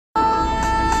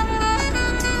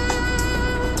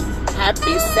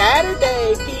Happy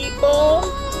Saturday, people.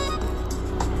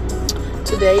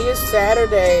 Today is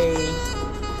Saturday.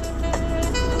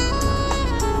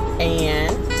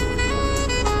 And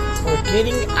we're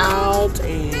getting out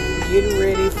and getting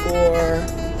ready for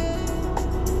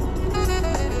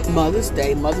Mother's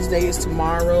Day. Mother's Day is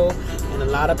tomorrow, and a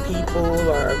lot of people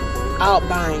are out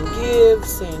buying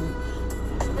gifts and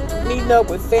meeting up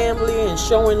with family and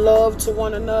showing love to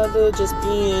one another, just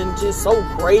being just so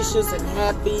gracious and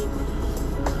happy,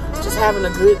 just having a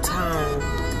good time.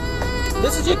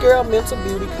 This is your girl Mental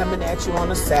Beauty coming at you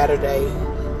on a Saturday.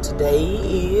 Today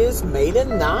is May the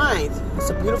 9th. It's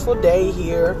a beautiful day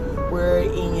here. We're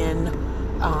in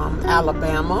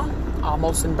Alabama,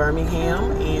 almost in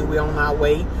Birmingham, and we're on our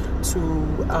way to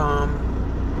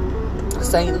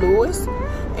St. Louis.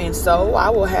 And so I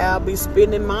will be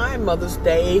spending my Mother's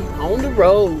Day on the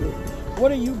road.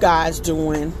 What are you guys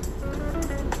doing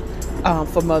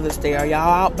for Mother's Day? Are y'all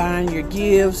out buying your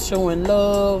gifts, showing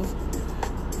love?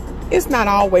 It's not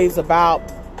always about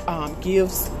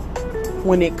gifts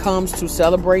when it comes to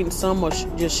celebrating some or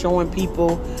just showing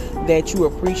people that you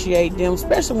appreciate them,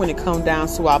 especially when it comes down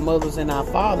to our mothers and our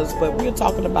fathers. But we're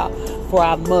talking about for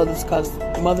our mothers, because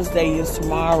Mother's Day is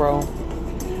tomorrow.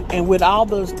 And with all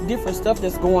the different stuff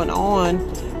that's going on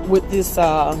with this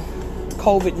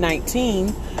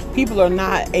COVID-19, people are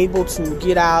not able to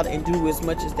get out and do as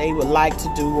much as they would like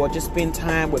to do, or just spend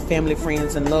time with family,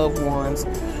 friends, and loved ones.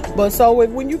 But so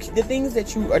the things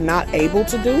that you are not able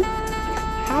to do,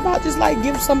 how about just like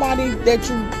give somebody that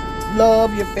you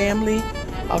love, your family,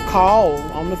 a call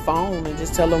on the phone and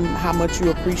just tell them how much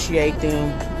you appreciate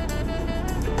them.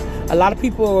 A lot of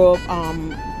people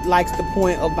likes the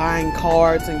point of buying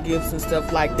cards and gifts and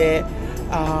stuff like that.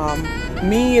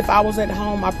 Me, if I was at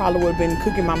home, I probably would have been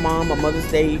cooking my mom a Mother's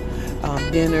Day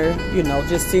dinner,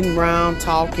 just sitting around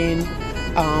talking,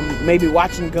 maybe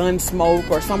watching Gunsmoke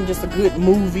or something, just a good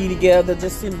movie together,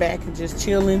 just sitting back and just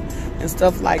chilling and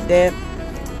stuff like that.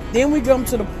 Then we come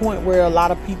to the point where a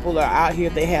lot of people are out here,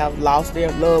 they have lost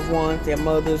their loved ones, their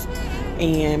mothers,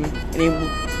 and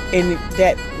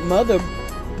that mother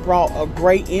brought a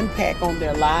great impact on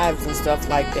their lives and stuff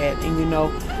like that. And we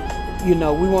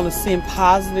want to send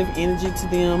positive energy to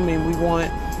them, and we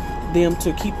want them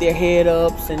to keep their head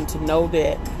up and to know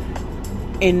that,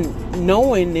 and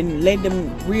knowing and let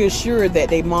them reassure that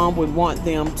their mom would want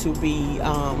them to be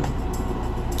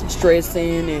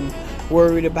stressing and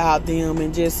worried about them,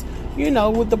 and just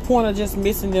with the point of just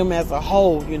missing them as a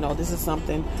whole. This is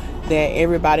something that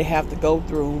everybody have to go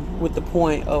through with the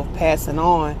point of passing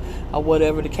on, or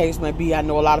whatever the case may be. I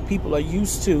know a lot of people are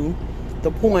used to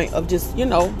the point of just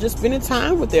spending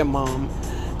time with their mom.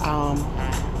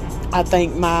 I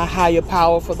thank my higher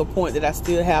power for the point that I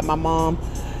still have my mom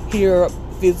here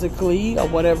physically, or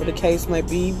whatever the case may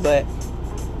be. But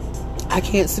I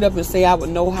can't sit up and say I would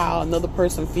know how another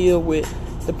person feel with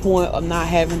the point of not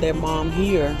having their mom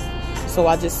here. So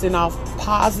I just send off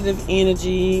positive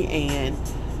energy, and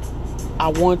I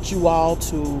want you all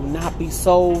to not be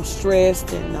so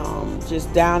stressed and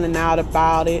just down and out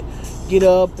about it. Get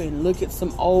up and look at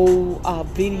some old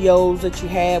videos that you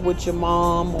had with your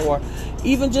mom, or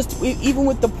even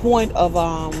with the point of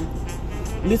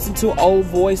listen to old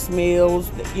voicemails.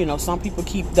 Some people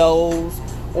keep those,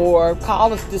 or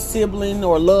call us the sibling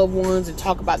or loved ones and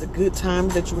talk about the good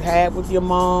times that you had with your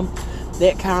mom.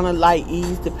 That kind of like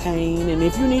ease the pain. And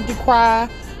if you need to cry,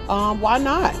 why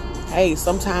not? Hey,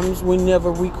 sometimes whenever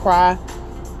we cry,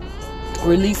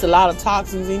 release a lot of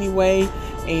toxins anyway,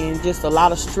 and just a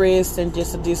lot of stress and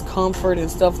just a discomfort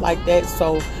and stuff like that.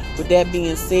 So with that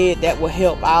being said, that will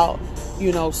help out,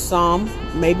 some.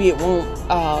 Maybe it won't,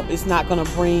 it's not going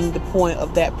to bring the point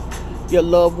of that your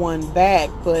loved one back,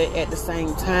 but at the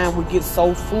same time, we get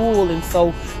so full and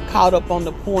so caught up on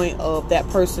the point of that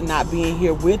person not being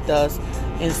here with us,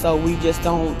 and so we just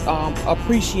don't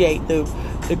appreciate the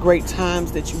great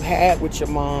times that you had with your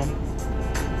mom.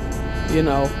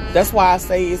 That's why I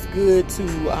say it's good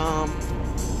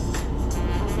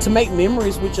to make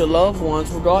memories with your loved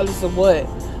ones, regardless of what,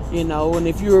 and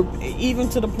if you're even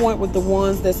to the point with the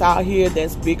ones that's out here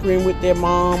that's bickering with their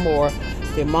mom, or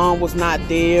their mom was not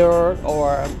there,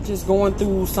 or just going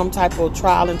through some type of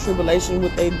trial and tribulation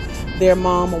with their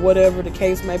mom, or whatever the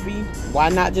case may be, why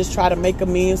not just try to make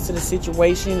amends to the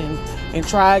situation and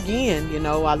try again?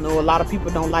 I know a lot of people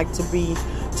don't like to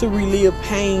relive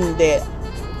pain that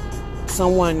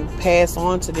someone passed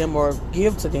on to them or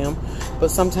give to them,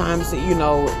 but sometimes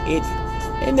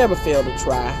it never fail to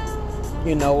try,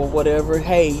 or whatever.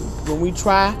 Hey, when we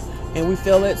try and we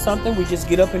fail at something, we just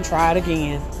get up and try it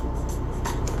again.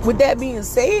 With that being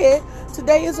said,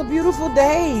 today is a beautiful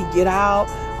day. Get out.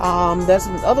 There's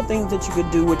some other things that you could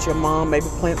do with your mom. Maybe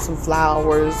plant some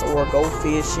flowers, or go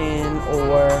fishing,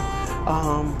 or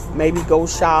maybe go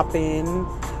shopping,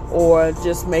 or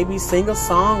just maybe sing a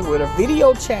song with her,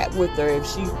 video chat with her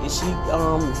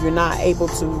if you're not able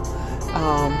to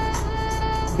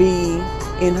be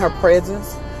in her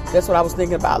presence. That's what I was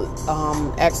thinking about,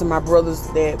 asking my brothers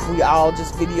that we all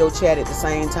just video chat at the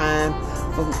same time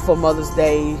for Mother's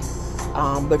Day,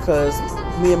 because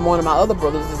me and one of my other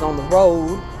brothers is on the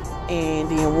road, and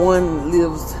then one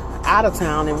lives out of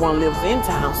town and one lives in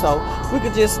town, so we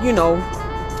could just,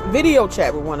 video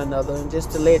chat with one another, and just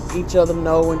to let each other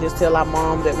know, and just tell our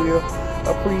mom that we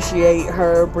appreciate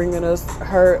her bringing us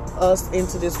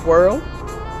into this world,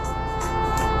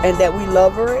 and that we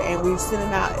love her, and we're sending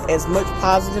out as much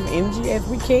positive energy as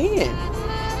we can.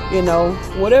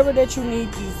 Whatever that you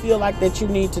feel like that you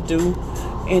need to do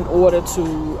in order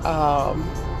to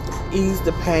ease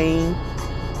the pain.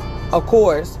 Of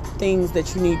course, things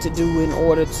that you need to do in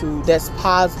order to, that's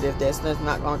positive, that's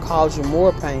not going to cause you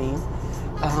more pain.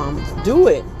 Do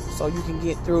it so you can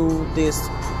get through this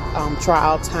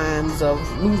trial times of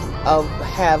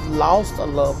have lost a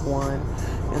loved one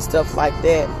and stuff like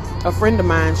that. A friend of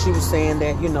mine, she was saying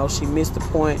that, she missed the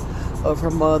point of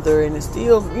her mother, and it's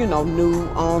still, new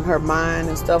on her mind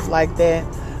and stuff like that,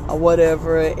 or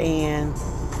whatever. And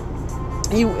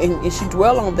she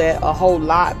dwelled on that a whole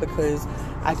lot, because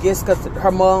I guess because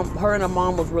her and her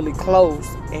mom was really close.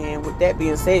 And with that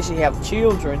being said, she have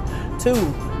children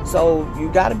too. So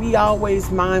you got to be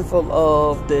always mindful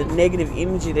of the negative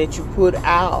energy that you put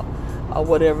out, or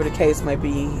whatever the case may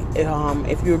be.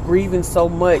 If you're grieving so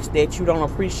much that you don't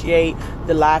appreciate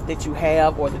the life that you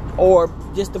have, or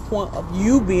just the point of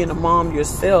you being a mom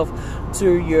yourself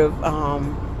to your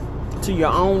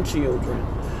own children,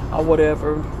 or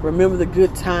whatever, remember the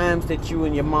good times that you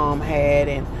and your mom had,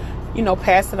 and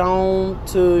pass it on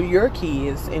to your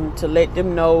kids, and to let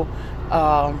them know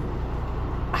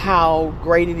how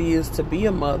great it is to be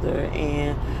a mother,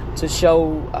 and to show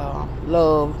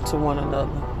love to one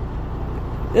another.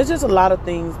 There's just a lot of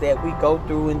things that we go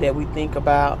through and that we think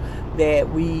about,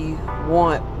 that we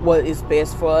want what is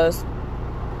best for us,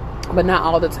 but not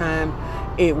all the time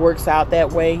it works out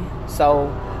that way.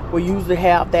 So we usually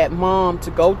have that mom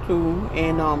to go through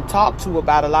and talk to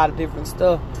about a lot of different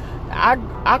stuff.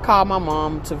 I call my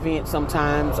mom to vent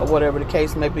sometimes, or whatever the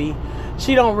case may be.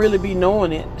 She don't really be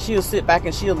knowing it. She'll sit back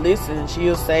and she'll listen, and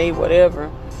she'll say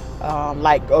whatever,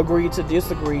 like agree to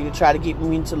disagree, to try to get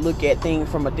me to look at things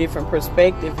from a different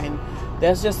perspective. And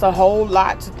that's just a whole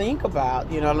lot to think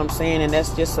about, you know what I'm saying? And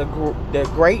that's just the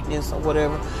greatness or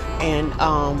whatever, and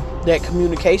that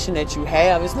communication that you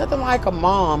have. It's nothing like a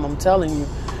mom, I'm telling you.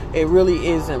 It really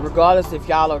isn't, regardless if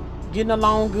y'all are getting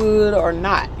along good or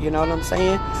not, you know what I'm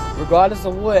saying? Regardless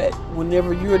of what,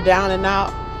 whenever you're down and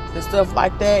out and stuff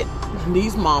like that,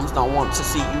 these moms don't want to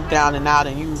see you down and out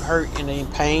and you hurt and in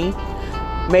pain.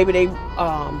 Maybe they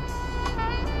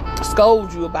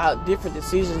scold you about different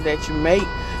decisions that you make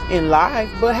in life,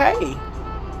 but hey,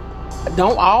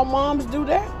 don't all moms do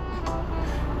that?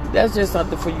 That's just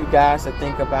something for you guys to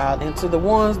think about. And to the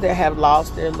ones that have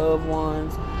lost their loved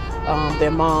ones,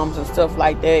 their moms and stuff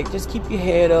like that, just keep your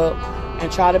head up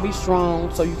and try to be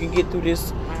strong so you can get through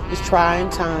this trying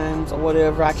times or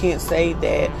whatever. I can't say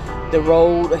that the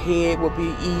road ahead will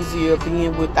be easier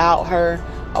being without her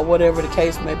or whatever the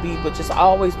case may be, but just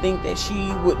always think that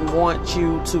she wouldn't want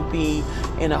you to be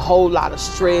in a whole lot of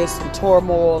stress and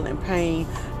turmoil and pain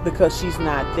because she's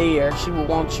not there. She would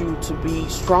want you to be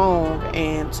strong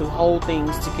and to hold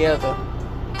things together.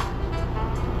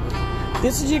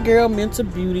 This is your girl Mental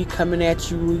Beauty coming at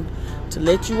you to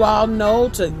let you all know,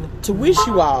 to wish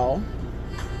you all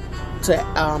to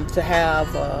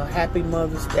have a happy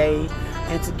Mother's Day,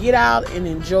 and to get out and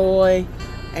enjoy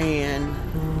and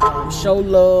show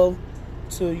love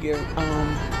to your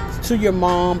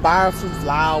mom. Buy her some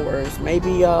flowers,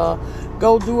 maybe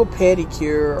go do a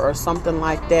pedicure or something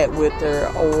like that with her,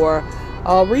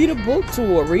 or read a book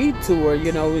to her.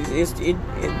 You know,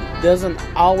 it doesn't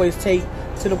always take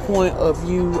to the point of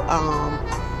you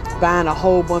buying a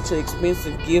whole bunch of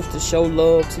expensive gifts to show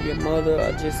love to your mother,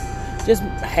 or just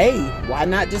hey, why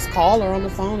not just call her on the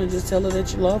phone and just tell her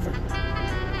that you love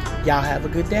her? Y'all have a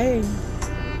good day.